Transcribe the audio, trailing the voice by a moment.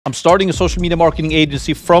I'm starting a social media marketing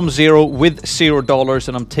agency from zero with $0,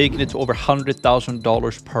 and I'm taking it to over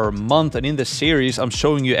 $100,000 per month. And in this series, I'm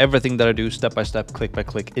showing you everything that I do step by step, click by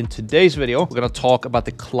click. In today's video, we're going to talk about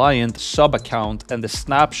the client sub account and the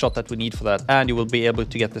snapshot that we need for that. And you will be able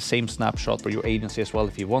to get the same snapshot for your agency as well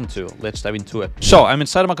if you want to. Let's dive into it. So I'm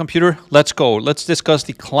inside of my computer. Let's go. Let's discuss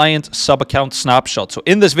the client sub account snapshot. So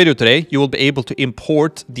in this video today, you will be able to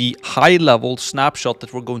import the HighLevel snapshot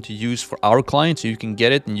that we're going to use for our clients, so you can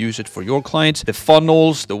get it and use it for your clients. The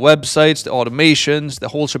funnels, the websites, the automations, the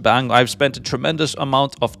whole shebang. I've spent a tremendous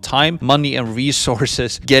amount of time, money, and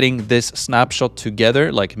resources getting this snapshot together,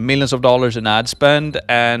 like millions of dollars in ad spend,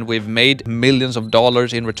 and we've made millions of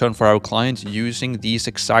dollars in return for our clients using these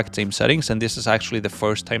exact same settings. And this is actually the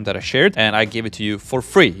first time that I shared, and I gave it to you for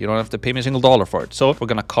free. You don't have to pay me a single dollar for it. So we're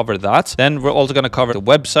going to cover that. Then we're also going to cover the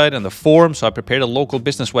website and the form. So I prepared a local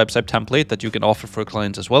business website template that you can offer for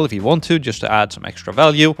clients as well if you want to, just to add some extra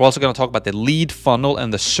value. We're also going to talk about the lead funnel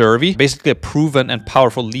and the survey, basically a proven and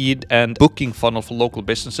powerful lead and booking funnel for local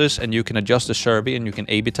businesses. And you can adjust the survey and you can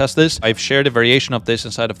A/B test this. I've shared a variation of this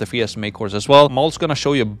inside of the free SMMA course as well. I'm also going to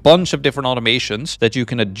show you a bunch of different automations that you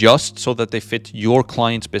can adjust so that they fit your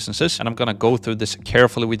clients' businesses. And I'm going to go through this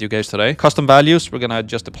carefully with you guys today. Custom values, we're going to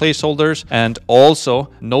adjust the placeholders, and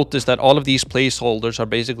also notice that all of these placeholders are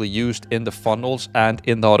basically used in the funnels and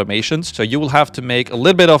in the automations. So you will have to make a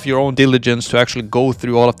little bit of your own diligence to actually go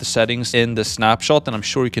through all of the settings in the snapshot, and I'm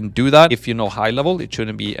sure you can do that if you know HighLevel. It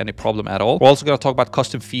shouldn't be any problem at all. We're also going to talk about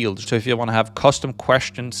custom fields. So if you want to have custom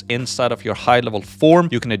questions inside of your HighLevel form,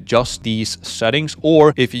 you can adjust these settings,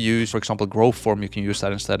 or if you use, for example, growth form, you can use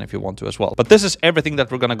that instead if you want to as well. But this is everything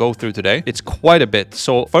that we're going to go through today. It's quite a bit.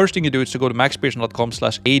 So first thing you do is to go to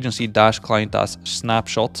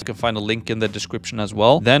maxperzon.com/agency-client-snapshot. You can find a link in the description as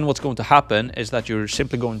well. Then what's going to happen is that you're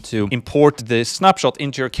simply going to import this snapshot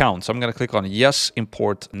into your account. So I'm going to click on yes,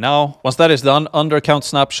 import now. Once that is done, under account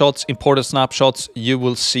snapshots, imported snapshots, you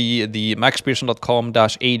will see the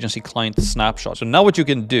maxperzon.com/agency-client-snapshot. So now what you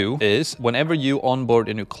can do is whenever you onboard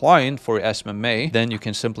a new client for SMMA, then you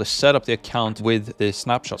can simply set up the account with the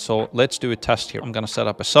snapshot. So let's do a test here. I'm going to set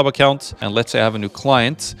up a sub account, and let's say I have a new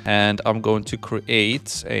client and I'm going to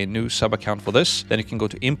create a new sub account for this. Then you can go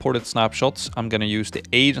to imported snapshots. I'm going to use the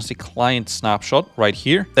agency client snapshot right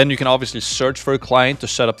here. Then you can obviously search for a client to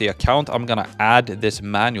set up the account. I'm going to add this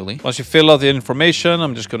manually. Once you fill out the information,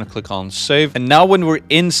 I'm just going to click on save. And now when we're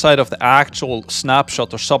inside of the actual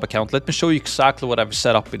snapshot or sub account, let me show you exactly what I've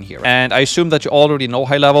set up in here. And I assume that you already know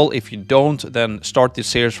HighLevel. If you don't, then start this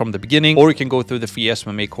series from the beginning, or you can go through the free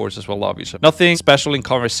SMMA course as well, obviously. Nothing special in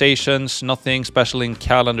conversations, nothing special in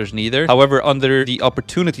calendars neither. However, under the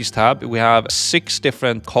opportunities tab, we have 6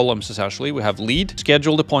 different columns essentially. We have lead,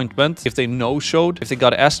 scheduled appointment, if they no-showed, if they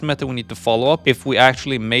got an estimate that we need to follow up, if we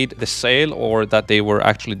actually made the sale or that they were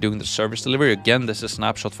actually doing the service delivery. Again, this is a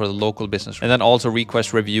snapshot for the local business. And then also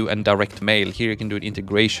request review and direct mail. Here you can do an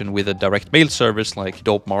integration with a direct mail service like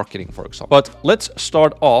Dope Marketing, for example. But let's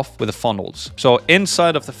start off with the funnels. So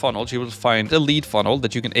inside of the funnels, you will find a lead funnel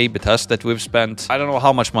that you can A/B test that we've spent, I don't know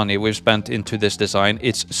how much money we've spent into this design.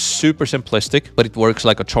 It's super simplistic, but it works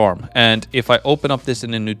like a charm. And if I open up this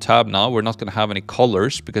in a new tab now, we're not going to have any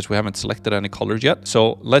colors because we haven't selected any colors yet.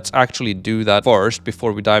 So let's actually do that first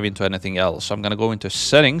before we dive into anything else. So I'm going to go into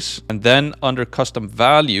settings, and then under custom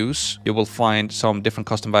values, you will find some different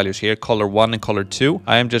custom values here, color 1 and color 2.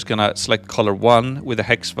 I am just going to select color 1 with a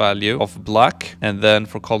hex value of black. And then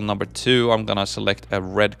for color number 2, I'm going to select a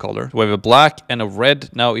red color. So we have a black and a red.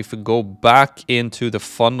 Now, if we go back into the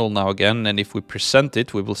funnel now again, and if we present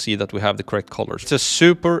it, we will see that we have the correct colors. It's a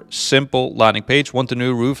super simple landing page. Want a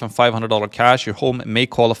new roof and $500 cash? Your home may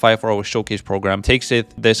qualify for our showcase program. Takes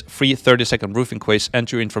it this free 30-second roofing quiz.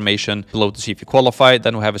 Enter your information below to see if you qualify.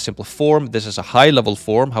 Then we have a simple form. This is a HighLevel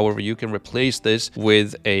form. However, you can replace this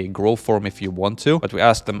with a growth form if you want to. But we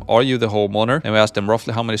ask them, are you the homeowner? And we ask them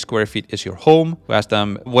roughly how many square feet is your home. We ask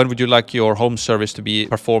them, when would you like your home service to be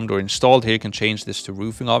performed or installed? Here you can change this to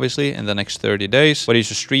roofing, obviously, in the next 30 days. What is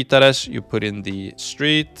your street address? You put in the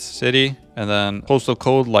street, city, and then postal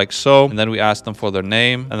code like so. And then we ask them for their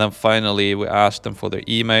name. And then finally, we ask them for their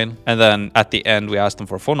email. And then at the end, we ask them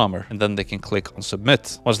for a phone number. And then they can click on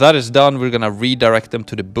submit. Once that is done, we're going to redirect them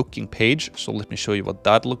to the booking page. So let me show you what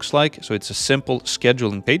that looks like. So it's a simple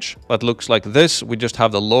scheduling page that looks like this. We just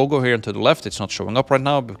have the logo here and to the left. It's not showing up right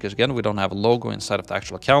now because, again, we don't have a logo inside of the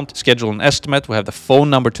actual account. Schedule an estimate. We have the phone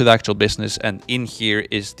number to the actual business. And in here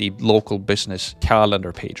is the local business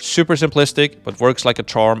calendar page. Super simplistic, but works like a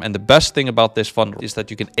charm. And the best thing about this funnel is that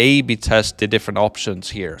you can A/B test the different options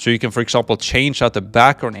here. So you can, for example, change out the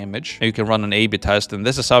background image and you can run an A/B test. And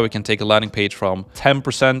this is how we can take a landing page from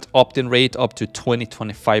 10% opt-in rate up to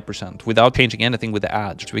 20-25% without changing anything with the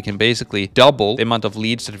ads. So we can basically double the amount of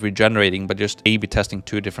leads that we're generating by just A/B testing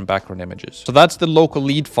 2 different background images. So that's the local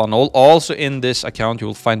lead funnel. Also in this account, you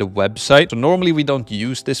will find a website. So normally we don't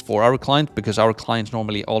use this for our client because our clients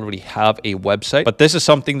normally already have a website. But this is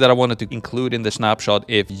something that I wanted to include in the snapshot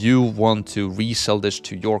if you want to resell this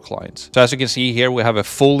to your clients. So as you can see here, we have a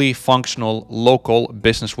fully functional local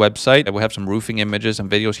business website. We have some roofing images and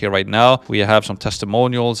videos here right now. We have some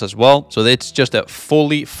testimonials as well. So it's just a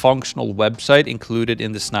fully functional website included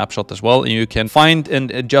in the snapshot as well. And you can find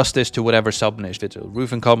and adjust this to whatever sub-niche. If it's a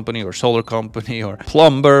roofing company or solar company or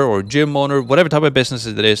plumber or gym owner, whatever type of business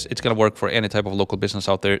it is, it's going to work for any type of local business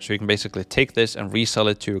out there. So you can basically take this and resell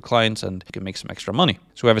it to your clients and you can make some extra money.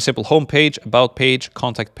 So we have a simple home page, about page,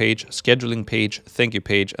 contact page, scheduling page, thank you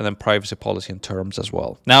page, and then privacy policy and terms as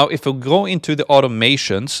well. Now, if we go into the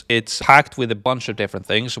automations, it's packed with a bunch of different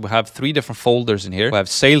things. So we have 3 different folders in here. We have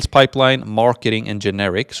sales pipeline, marketing, and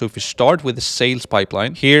generic. So if we start with the sales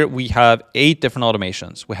pipeline, here we have 8 different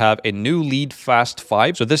automations. We have a new lead fast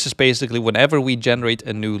 5. So this is basically whenever we generate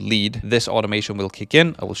a new lead, this automation will kick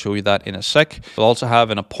in. I will show you that in a sec. We'll also have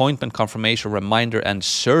an appointment confirmation reminder and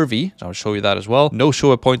survey. So I'll show you that as well. No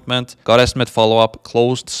show appointment, got estimate follow-up,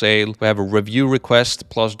 closed sale. We have a review request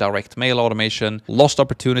plus direct mail automation, lost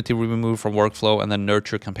opportunity removed from workflow, and then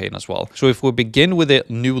nurture campaign as well. So if we begin with a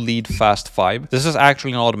new lead fast 5, this is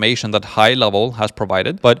actually an automation that HighLevel has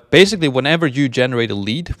provided. But basically, whenever you generate a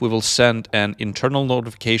lead, we will send an internal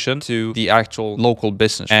notification to the actual local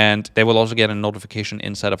business. And they will also get a notification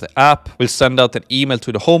inside of the app. We'll send out an email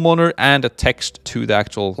to the homeowner and a text to the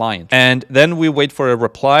actual client. And then we wait for a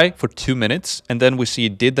reply for 2 minutes. And then we see,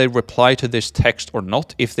 did they reply to this text or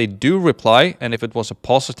not? If they do reply, and if it was a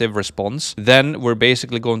positive response, then we're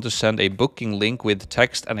basically going to send a booking link with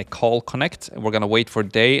text and a call connect. And we're going to wait for a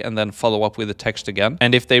day and then follow up with the text again.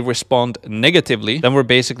 And if they respond negatively, then we're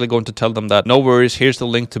basically going to tell them that no worries, here's the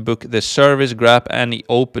link to book this service, grab any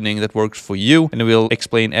opening that works for you, and we'll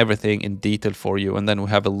explain everything in detail for you. And then we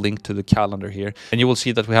have a link to the calendar here. And you will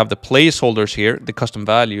see that we have the placeholders here, the custom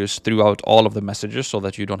values throughout all of the messages so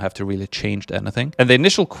that you don't have to really change anything. And the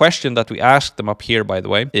initial question that we asked them up here, by the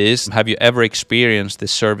way, is, have you ever experienced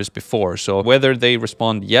this service before? So whether they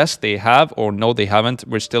respond yes, they have, or no, they haven't,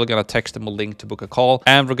 we're still going to text them a link to book a call.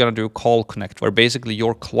 And we're going to do a call connect, where basically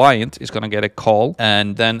your client is going to get a call,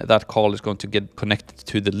 and then that call is going to get connected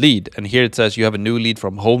to the lead. And here it says you have a new lead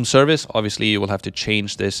from home service. Obviously, you will have to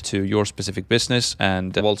change this to your specific business,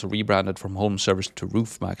 and we've also rebranded from home service to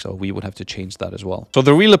RoofMax, so we would have to change that as well. So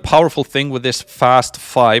the really powerful thing with this fast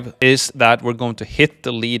 5 is that we're going to hit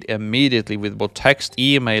the lead immediately with both text,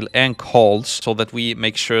 email, and calls, so that we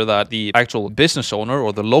make sure that the actual business owner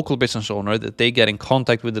or the local business owner, that they get in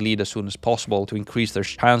contact with the lead as soon as possible to increase their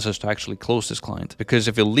chances to actually close this client. Because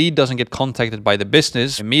if a lead doesn't get contacted by the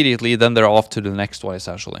business immediately, then they're off to the next one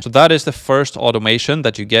essentially. So that is the first automation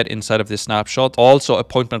that you get inside of this snapshot. Also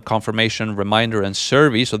appointment confirmation, reminder, and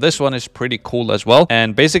survey. So this one is pretty cool as well.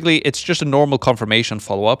 And basically it's just a normal confirmation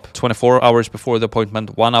follow-up, 24 hours before the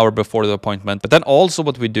appointment, 1 hour before the appointment. But then also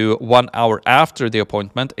what we do 1 hour after the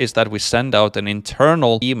appointment is that we send out an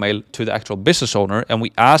internal email to the actual business owner and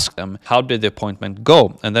we ask them, how did the appointment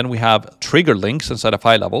go? And then we have trigger links inside of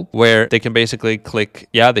HighLevel where they can basically click,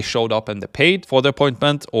 yeah, they showed up and they paid for the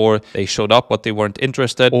appointment, or they showed up but they weren't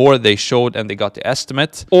interested, or they showed and they got the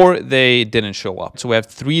estimate, or they didn't show up. So we have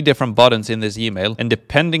 3 different buttons in this email, and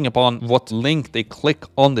depending upon what link they click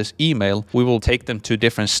on this email, we will take them to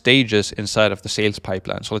different stages inside of the sales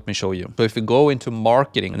pipeline. So let me show you. So if we go into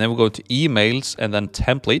marketing and then we go to emails and then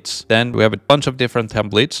templates, then we have a bunch of different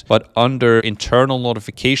templates, but under internal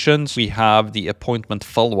notifications, we have the appointment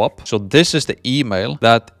follow-up. So this is the email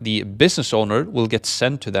that the business owner will get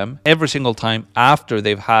sent to them every single time after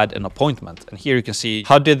they've had an appointment. And here you can see,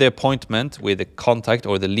 how did the appointment with the contact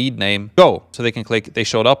or the lead name go? So they can click, they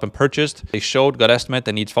showed up and purchased, they showed, got estimate,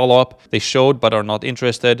 they need follow-up, they showed but are not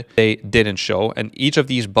interested, they didn't show. And each of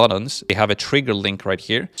these buttons, they have a trigger link right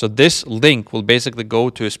here. So this link will basically go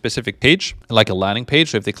to a specific page, like a landing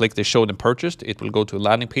page. So if they click, they showed and purchased, it will go to a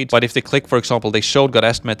landing page. But if they click, for example, they showed, got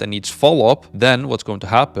estimate, and needs follow-up, then what's going to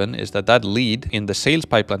happen is that that lead in the sales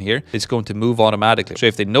pipeline here is going to move automatically. So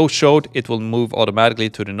if they no-showed, it will move automatically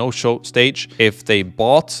to the no-show stage. If they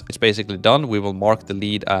bought, it's basically done. We will mark the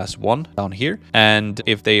lead as 1 down here. And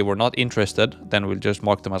if they were not interested, then we'll just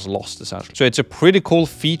mark them as lost essentially. So it's a pretty cool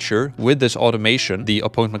feature with this automation, the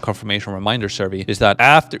appointment confirmation reminder survey, is that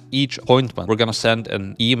after each appointment, we're going to send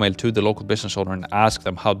an email to the local business owner and ask ask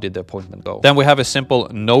them how did the appointment go. Then we have a simple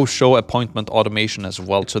no-show appointment automation as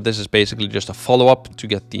well. So this is basically just a follow-up to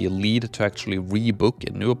get the lead to actually rebook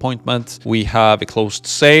a new appointment. We have a closed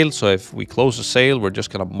sale. So if we close a sale, we're just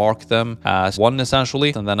going to mark them as one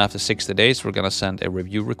essentially. And then after 60 days, we're going to send a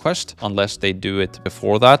review request unless they do it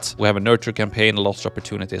before that. We have a nurture campaign, a lost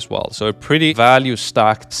opportunity as well. So a pretty value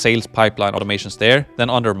stacked sales pipeline automations there. Then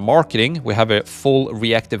under marketing, we have a full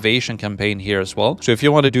reactivation campaign here as well. So if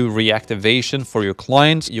you want to do reactivation for your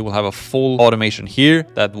clients, you will have a full automation here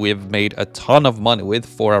that we've made a ton of money with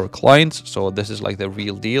for our clients. So this is like the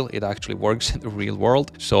real deal. It actually works in the real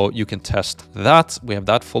world. So you can test that. We have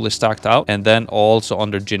that fully stacked out. And then also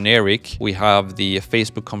under generic, we have the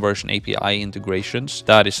Facebook conversion API integrations.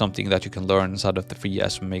 That is something that you can learn inside of the free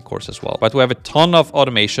SMMA course as well. But we have a ton of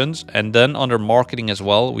automations. And then under marketing as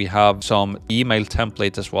well, we have some email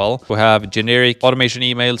templates as well. We have generic automation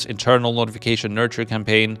emails, internal notification nurture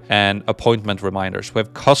campaign, and appointment reminders. We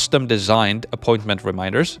have custom designed appointment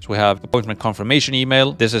reminders. So we have appointment confirmation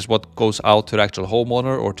email. This is what goes out to the actual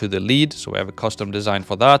homeowner or to the lead. So we have a custom design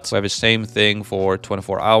for that. We have the same thing for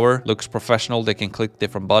 24-hour. Looks professional. They can click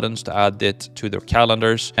different buttons to add it to their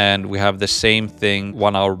calendars. And we have the same thing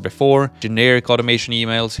 1 hour before. Generic automation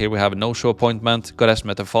emails. Here we have a no-show appointment, good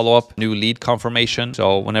estimate and follow-up, new lead confirmation.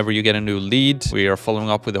 So whenever you get a new lead, we are following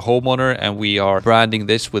up with the homeowner and we are branding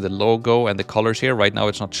this with the logo and the colors here. Right now,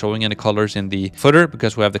 it's not showing any colors in the footer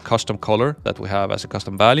because we have the custom color that we have as a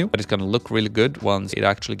custom value, but it's going to look really good once it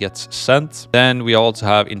actually gets sent. Then we also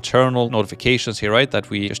have internal notifications here, right, that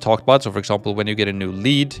we just talked about. So for example, when you get a new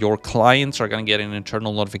lead, your clients are going to get an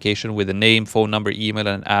internal notification with the name, phone number, email,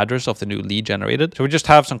 and address of the new lead generated. So we just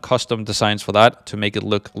have some custom designs for that to make it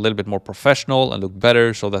look a little bit more professional and look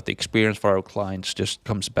better so that the experience for our clients just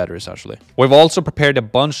comes better essentially. We've also prepared a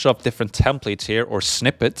bunch of different templates here or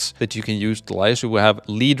snippets that you can utilize. So we have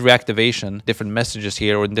lead reactivation, different messages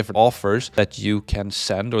here or different offers that you can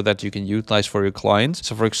send or that you can utilize for your clients.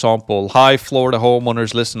 So for example, hi Florida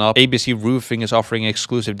homeowners, listen up. ABC Roofing is offering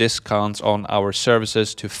exclusive discounts on our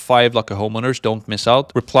services to 5 lucky homeowners. Don't miss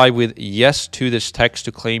out. Reply with yes to this text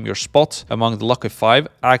to claim your spot among the lucky 5.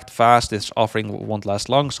 Act fast. This offering won't last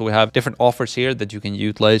long. So we have different offers here that you can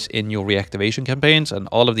utilize in your reactivation campaigns. And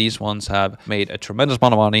all of these ones have made a tremendous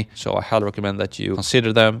amount of money. So I highly recommend that you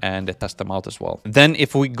consider them and test them out as well. Then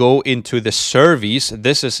if we go into the surveys,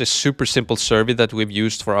 this is a super simple survey that we've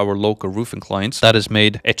used for our local roofing clients that has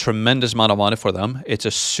made a tremendous amount of money for them. It's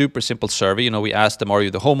a super simple survey. You know, we asked them, are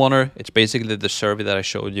you the homeowner? It's basically the survey that I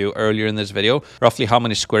showed you earlier in this video. Roughly how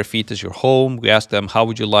many square feet is your home? We asked them, how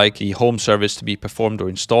would you like the home service to be performed or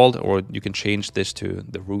installed? Or you can change this to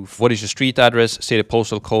the roof. What is your street address? Say the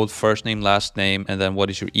postal code, first name, last name, and then what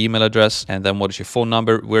is your email address? And then what is your phone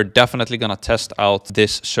number? We're definitely going to test out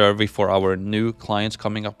this survey for our new clients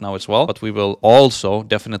coming up now as well. But we will also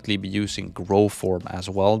definitely be using GrowForm as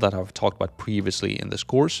well that I've talked about previously in this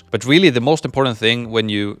course. But really the most important thing when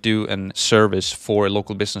you do a service for a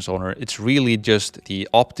local business owner, it's really just the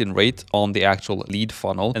opt-in rate on the actual lead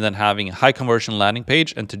funnel and then having a high conversion landing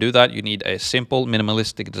page. And to do that, you need a simple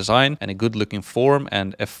minimalistic design and a good looking form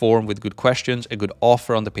and a form with good questions, a good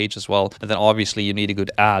offer on the page as well. And then obviously you need a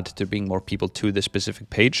good ad to bring more people to the specific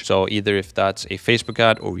page. So either if that's a Facebook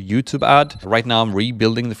ad or YouTube ad. Right now I'm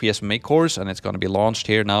rebuilding the free SMMA course and it's going to be launched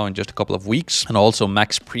here now in just a couple of weeks. And also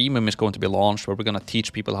Max Premium is going to be launched where we're going to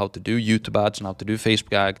teach people how to do YouTube ads and how to do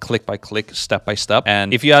Facebook ads click by click, step by step.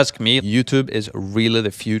 And if you ask me, YouTube is really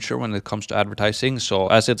the future when it comes to advertising. So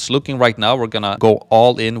as it's looking right now, we're going to go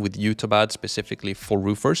all in with YouTube ads specifically for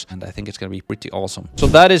roofers. And I think it's going to be pretty awesome. So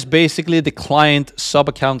that is basically the client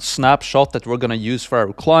sub-account snapshot that we're going to use for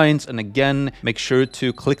our clients. And again, make sure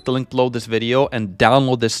to click the link below this video and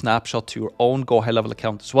download this snapshot to your own GoHighLevel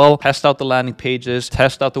account as well. Test out the landing pages,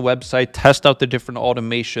 test out the website, test out the different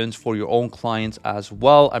automations for your own clients as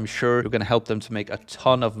well. I'm sure you're going to help them to make a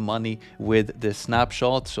ton of money with this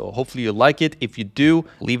snapshot. So hopefully you like it. If you do,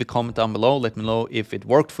 leave a comment down below. Let me know if it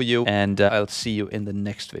worked for you and I'll see you in the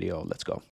next video. Let's go.